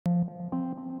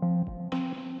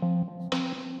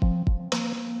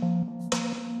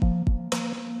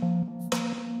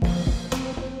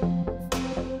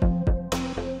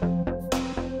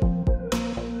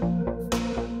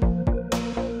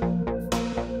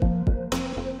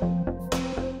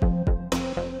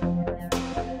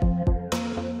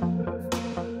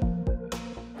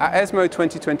At ESMO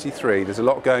 2023, there's a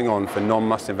lot going on for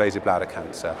non-muscle-invasive bladder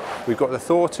cancer. We've got the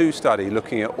THOR-2 study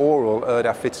looking at oral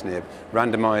erdafitinib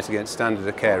randomised against standard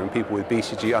of care in people with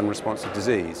BCG-unresponsive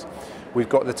disease. We've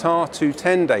got the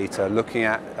TAR-210 data looking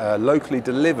at locally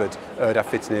delivered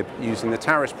erdafitinib using the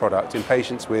TARIS product in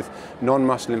patients with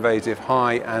non-muscle-invasive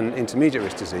high and intermediate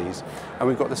risk disease. And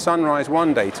we've got the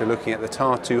SUNRISE-1 data looking at the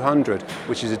TAR-200,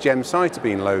 which is a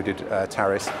gemcitabine-loaded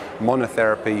TARIS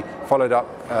monotherapy, followed up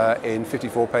in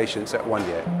 54 patients at 1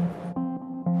 year.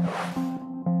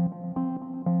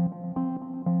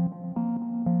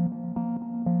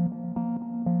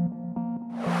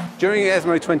 During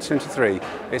ESMO 2023,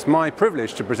 it's my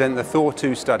privilege to present the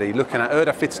THOR-2 study looking at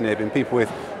erdafitinib in people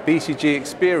with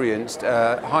BCG-experienced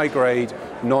high-grade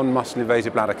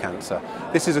non-muscle-invasive bladder cancer.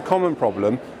 This is a common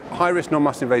problem. High-risk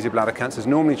non-muscle-invasive bladder cancer is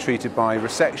normally treated by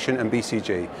resection and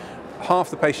BCG. Half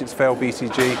the patients fail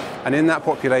BCG, and in that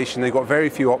population they've got very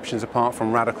few options apart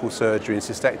from radical surgery and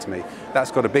cystectomy. That's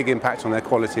got a big impact on their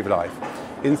quality of life.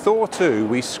 In THOR-2,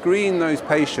 we screen those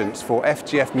patients for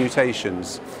FGF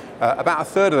mutations. About a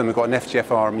third of them have got an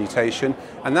FGFR mutation,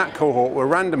 and that cohort were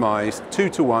randomised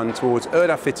 2-to-1 towards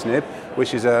erdafitinib,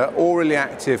 which is an orally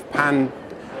active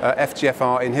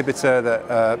pan-FGFR inhibitor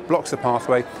that blocks the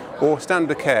pathway, or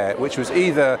standard of care, which was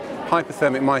either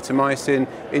hypothermic mitomycin,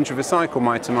 intravesical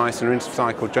mitomycin, or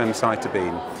intravesical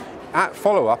gemcitabine. At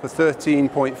follow-up of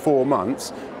 13.4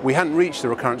 months, we hadn't reached the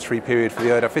recurrence-free period for the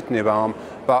erdafitinib arm,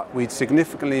 but we'd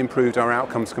significantly improved our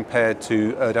outcomes compared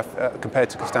to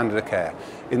standard of care.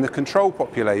 In the control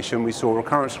population, we saw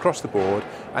recurrence across the board,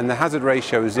 and the hazard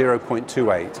ratio was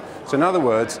 0.28. So in other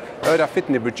words,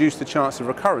 erdafitinib reduced the chance of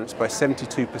recurrence by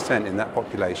 72% in that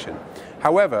population.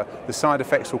 However, the side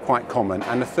effects were quite common,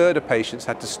 and a third of patients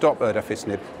had to stop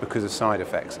erdafitinib because of side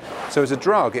effects. So as a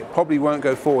drug, it probably won't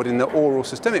go forward in the oral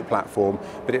systemic platform,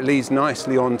 but it leads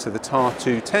nicely on to the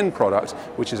TAR-210 product,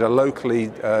 which is a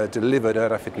locally delivered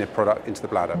erdafitinib product into the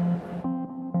bladder.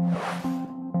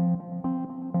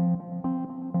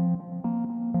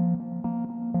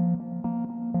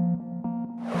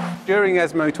 During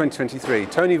ESMO 2023,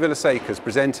 Tony Vilaseca is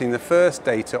presenting the first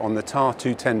data on the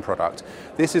TAR-210 product.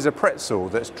 This is a pretzel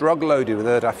that's drug-loaded with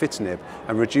erdafitinib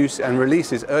and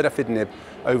releases erdafitinib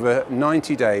over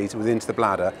 90 days into the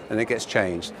bladder, and it gets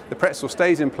changed. The pretzel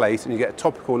stays in place and you get a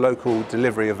topical local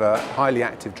delivery of a highly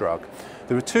active drug.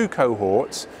 There were two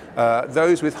cohorts,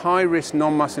 those with high-risk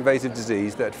non-muscle-invasive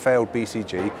disease that had failed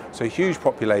BCG, so a huge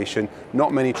population,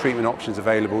 not many treatment options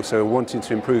available, so wanting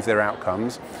to improve their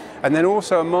outcomes. And then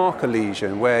also a marker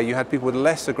lesion where you had people with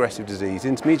less aggressive disease,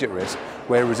 intermediate risk,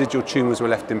 where residual tumours were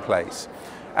left in place.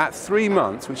 At 3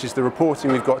 months, which is the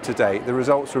reporting we've got to date, the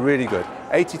results were really good.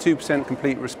 82%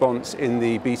 complete response in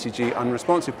the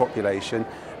BCG-unresponsive population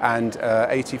and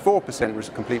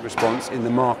 84% complete response in the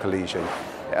marker lesion.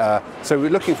 So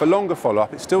we're looking for longer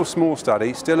follow-up. It's still a small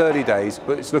study, still early days,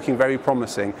 but it's looking very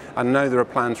promising. And I know there are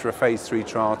plans for a phase 3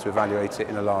 trial to evaluate it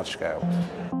in a large scale.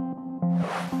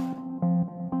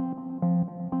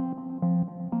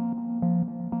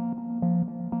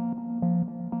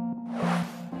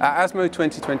 At ESMO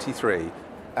 2023,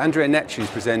 Necchi is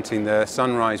presenting the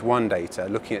SUNRISE-1 data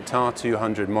looking at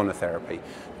TAR-200 monotherapy.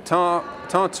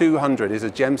 TAR-200 is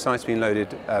a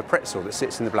gemcitabine-loaded pretzel that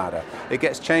sits in the bladder. It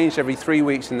gets changed every 3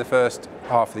 weeks in the first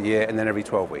half of the year and then every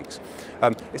 12 weeks.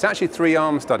 It's actually a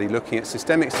 3-arm study looking at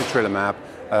systemic citrilimab,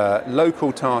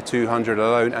 local TAR-200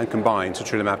 alone and combined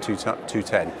citrilimab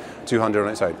 210, 200 on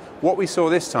its own. What we saw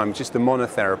this time is just the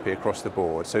monotherapy across the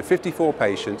board. So 54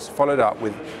 patients followed up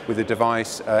with the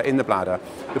device in the bladder.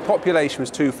 The population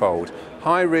was twofold.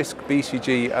 High-risk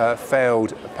BCG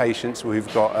failed patients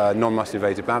who've got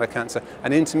non-muscle-invasive bladder cancer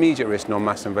and intermediate-risk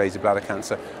non-muscle-invasive bladder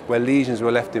cancer where lesions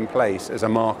were left in place as a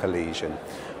marker lesion.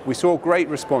 We saw great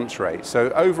response rates. So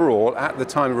overall, at the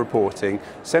time of reporting,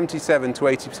 77 to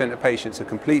 80% of patients have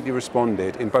completely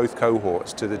responded in both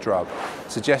cohorts to the drug,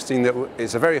 suggesting that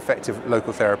it's a very effective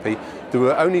local therapy. There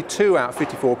were only 2 out of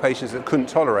 54 patients that couldn't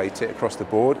tolerate it across the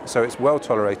board, so it's well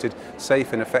tolerated,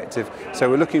 safe and effective. So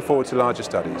we're looking forward to larger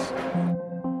studies.